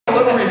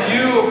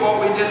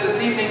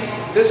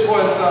This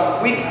was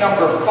week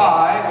number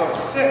 5 of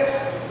 6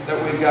 that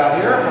we've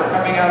got here. We're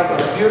coming out of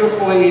a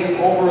beautifully,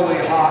 overly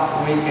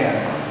hot weekend.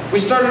 We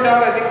started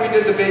out, I think we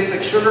did the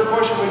basic sugar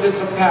push and we did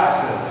some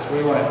passes.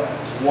 We went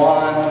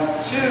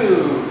 1,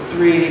 2,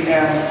 3,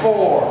 and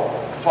 4,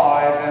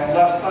 5, and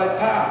left side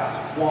pass.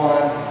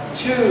 1,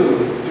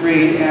 2,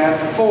 3, and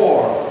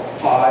 4,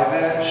 5,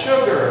 and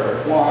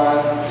sugar.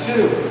 1,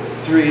 2,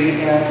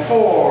 3, and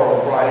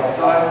 4, right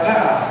side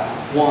pass.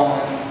 1,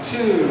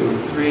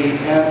 2, 3,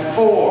 and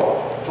 4,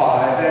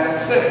 5, and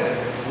 6.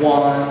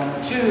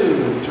 1,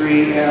 2,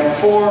 3, and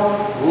 4,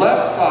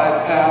 left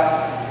side pass.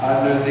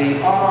 Under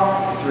the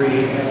arm, 3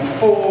 and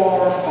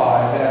 4,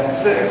 5 and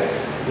 6.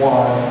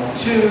 1,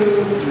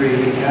 2,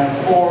 3 and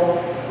 4,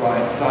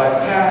 right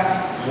side pass.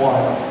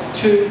 1,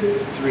 2,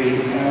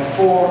 3 and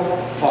 4,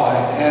 5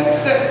 and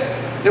 6.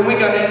 Then we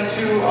got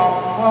into,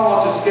 well,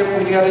 I'll just skip,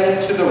 we got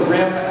into the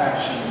rim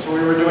action. So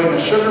we were doing the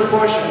sugar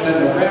push and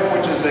then the rim,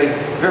 which is a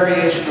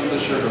variation of the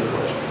sugar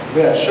push.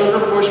 We had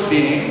sugar push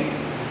being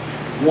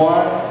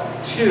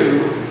 1,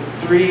 2,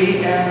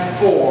 3 and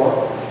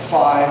 4,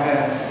 5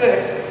 and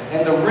 6.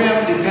 And the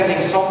rim,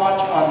 depending so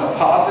much on the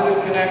positive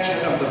connection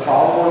of the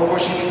follower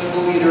pushing into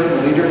the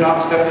leader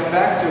not stepping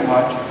back too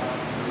much.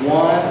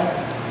 1,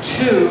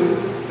 2,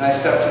 and I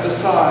step to the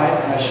side,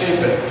 and I shape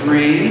it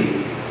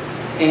 3,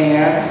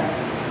 and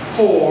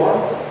 4,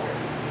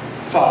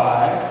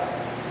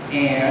 5,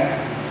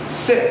 and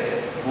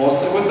 6.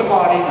 Mostly with the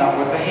body, not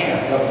with the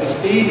hands. Up to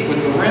speed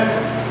with the rim,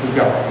 we've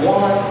got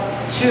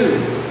 1, 2,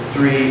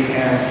 3,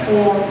 and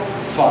 4,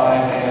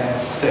 5, and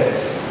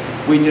 6.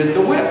 We did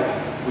the whip.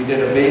 We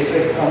did a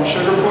basic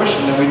sugar push,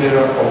 and then we did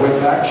a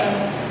whip action.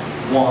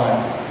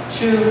 1,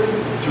 2,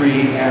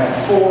 3, and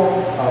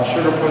 4.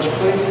 Sugar push,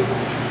 please.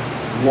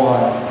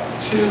 1,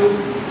 2,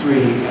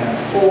 3, and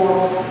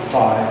 4,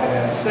 5,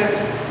 and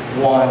 6.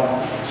 1,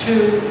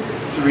 2,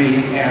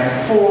 3, and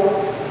 4,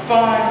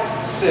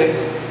 5,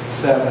 6,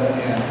 7,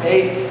 and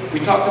 8. We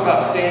talked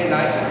about staying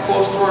nice and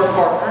close to our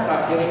partner,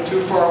 not getting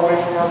too far away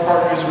from our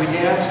partner as we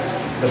dance.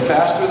 The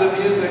faster the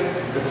music,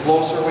 the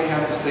closer we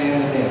have to stay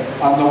in the dance.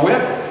 On the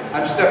whip,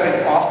 I'm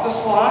stepping off the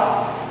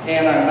slot,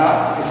 and I'm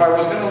not, if I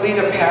was going to lead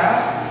a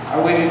pass, I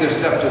would either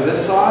step to this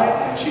side,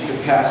 and she could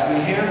pass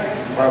me here,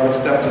 or I would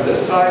step to this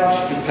side, and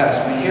she could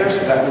pass me here,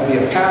 so that would be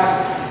a pass.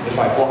 If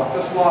I block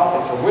the slot,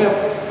 it's a whip.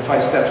 If I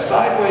step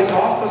sideways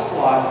off the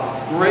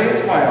slot,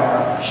 raise my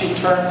arm, she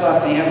turns at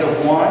the end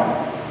of 1,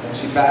 and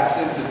she backs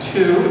into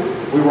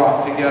 2. We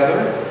rock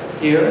together,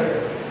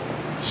 here,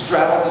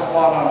 straddle the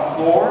slot on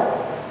floor,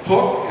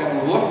 hook,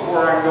 and look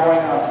where I'm going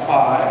on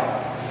 5,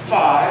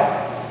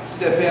 5,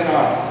 step in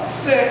on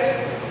 6,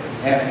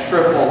 and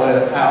triple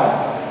it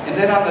out. And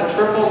then on the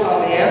triples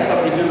on the end,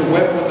 let me do the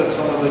whip with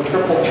some of the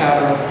triple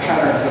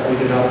patterns that we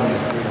did on the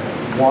end.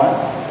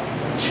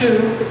 1,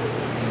 2,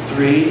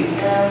 3,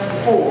 and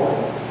 4,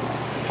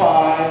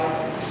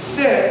 5,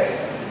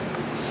 6,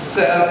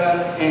 7,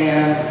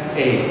 and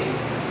 8.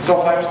 So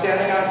if I'm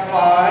standing on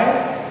 5,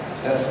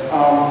 that's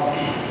 5.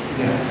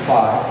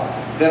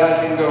 Then I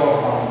can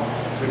go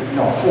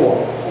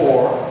 4,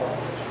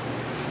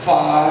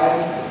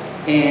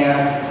 5,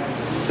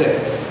 and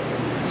 6.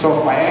 So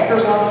if my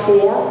anchor's on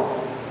 4,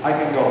 I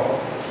can go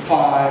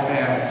 5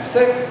 and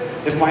 6.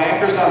 If my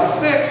anchor's on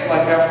 6,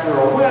 like after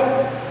a whip,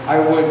 I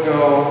would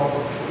go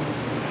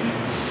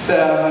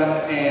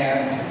 7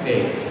 and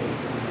 8.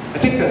 I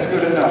think that's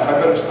good enough. I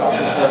better stop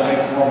before I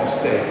make more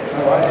mistakes.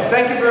 All right.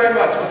 Thank you very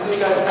much. We'll see you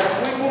guys next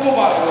week. We'll move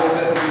on a little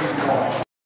bit and do some more.